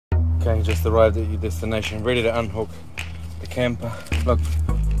Okay, just arrived at your destination, ready to unhook the camper. Look,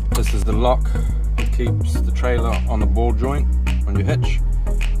 this is the lock that keeps the trailer on the ball joint on your hitch.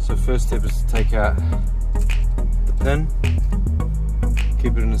 So first step is to take out the pin,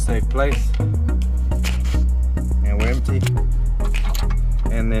 keep it in a safe place. Now we're empty.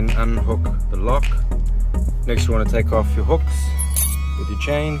 And then unhook the lock. Next you want to take off your hooks with your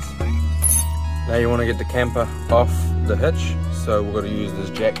chains. Now you want to get the camper off the hitch, so we're going to use this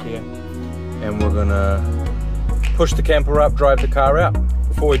jack here, and we're going to push the camper up, drive the car out.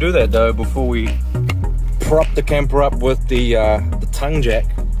 Before we do that though, before we prop the camper up with the tongue jack,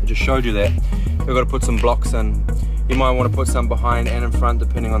 I just showed you that, we've got to put some blocks in. You might want to put some behind and in front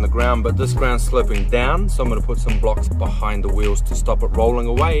depending on the ground, but this ground's sloping down, so I'm going to put some blocks behind the wheels to stop it rolling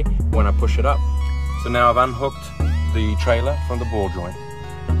away when I push it up. So now I've unhooked the trailer from the ball joint.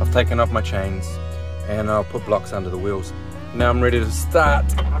 I've taken off my chains and I'll put blocks under the wheels. Now I'm ready to start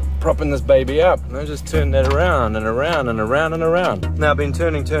propping this baby up. And I just turn that around and around and around and around. Now I've been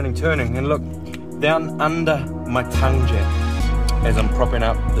turning, and look, down under my tongue jack as I'm propping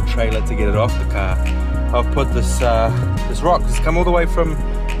up the trailer to get it off the car, I've put this this rock. It's come all the way from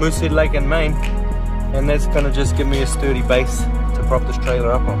Moosehead Lake in Maine, and that's gonna just give me a sturdy base to prop this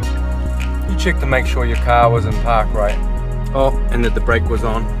trailer up on. You check to make sure your car was in park right. Oh, and that the brake was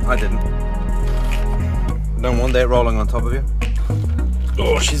on. I didn't. Don't want that rolling on top of you.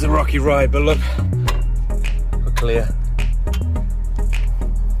 Oh, she's a rocky ride, but look, we're clear.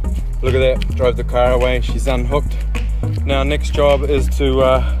 Look at that, drove the car away, she's unhooked. Now next job is to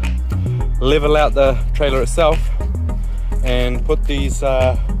level out the trailer itself and put these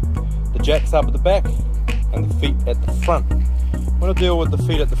the jacks up at the back and the feet at the front. I'm going to deal with the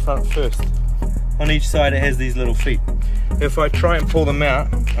feet at the front first. On each side it has these little feet. If I try and pull them out,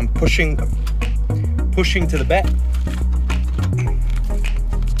 I'm pushing to the back.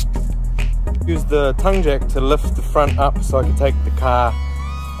 Use the tongue jack to lift the front up so I can take the car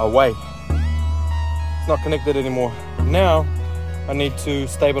away. It's not connected anymore. Now I need to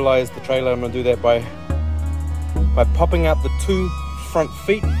stabilize the trailer. I'm going to do that by popping out the two front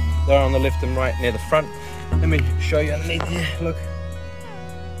feet. They're on the left and right near the front. Let me show you underneath here. Look,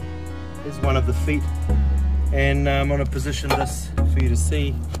 here's one of the feet, and I'm going to position this for you to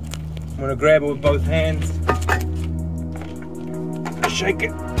see. I'm going to grab it with both hands, shake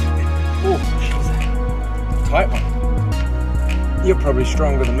it. Oh, she's a tight one. You're probably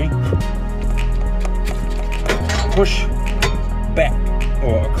stronger than me. Push back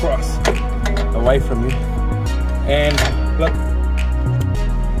or across away from you, and look,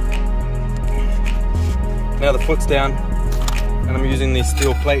 now the foot's down, and I'm using these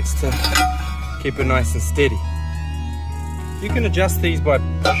steel plates to keep it nice and steady. You can adjust these by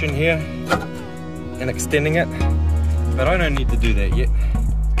pushing here and extending it, but I don't need to do that yet.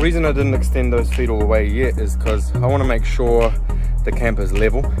 The reason I didn't extend those feet all the way yet is because I want to make sure the camper's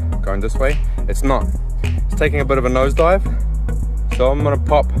level going this way. It's not. It's taking a bit of a nosedive, so I'm going to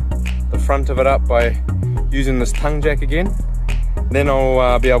pop the front of it up by using this tongue jack again. Then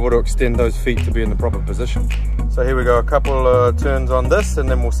I'll be able to extend those feet to be in the proper position. So here we go, a couple of turns on this, and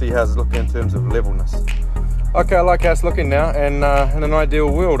then we'll see how it's looking in terms of levelness. Okay, I like how it's looking now, and in an ideal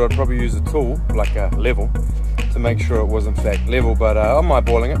world I'd probably use a tool like a level to make sure it was in fact level, but I'm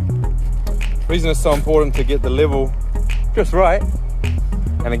eyeballing it. The reason it's so important to get the level just right,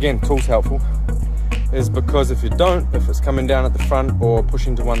 and again tools helpful, is because if you don't, if it's coming down at the front or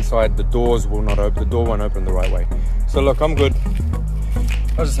pushing to one side, the doors will not open, the door won't open the right way. So look, I'm good.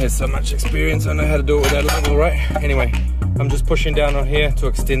 I just had so much experience, I know how to do it with that level, right? Anyway, I'm just pushing down on here to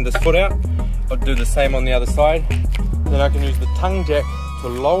extend this foot out. I'll do the same on the other side. Then I can use the tongue jack to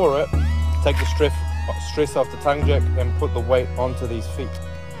lower it, take the stress off the tongue jack and put the weight onto these feet.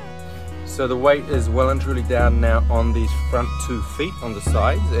 So the weight is well and truly down now on these front two feet on the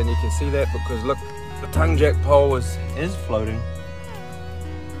sides, and you can see that because look, the tongue jack pole is floating.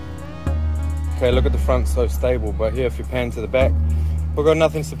 Okay, look at the front, so stable, but here if you pan to the back, we've got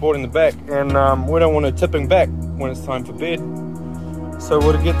nothing supporting the back, and we don't want it tipping back when it's time for bed. So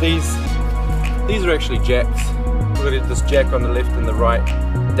we're to get these are actually jacks. We're going to get this jack on the left and the right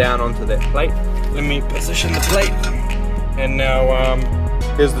down onto that plate. Let me position the plate, and now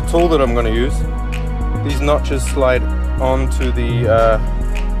here's the tool that I'm going to use. These notches slide onto the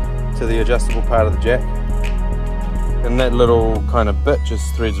adjustable part of the jack, and that little kind of bit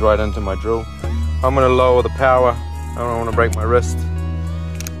just threads right into my drill. I'm going to lower the power. I don't want to break my wrist.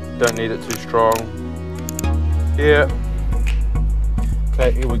 Don't need it too strong. Here.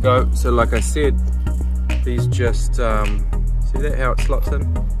 Okay, here we go. So like I said, these just see that how it slots in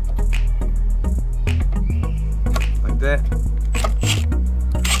like that.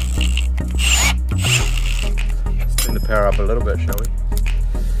 power up a little bit, shall we?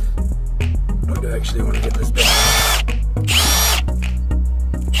 I do actually want to get this back.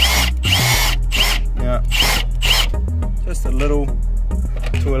 Now, just a little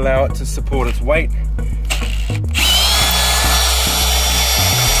to allow it to support its weight.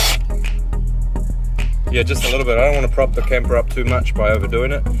 Yeah, just a little bit. I don't want to prop the camper up too much by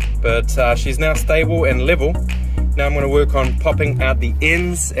overdoing it, but she's now stable and level. Now I'm going to work on popping out the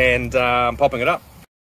ends and popping it up.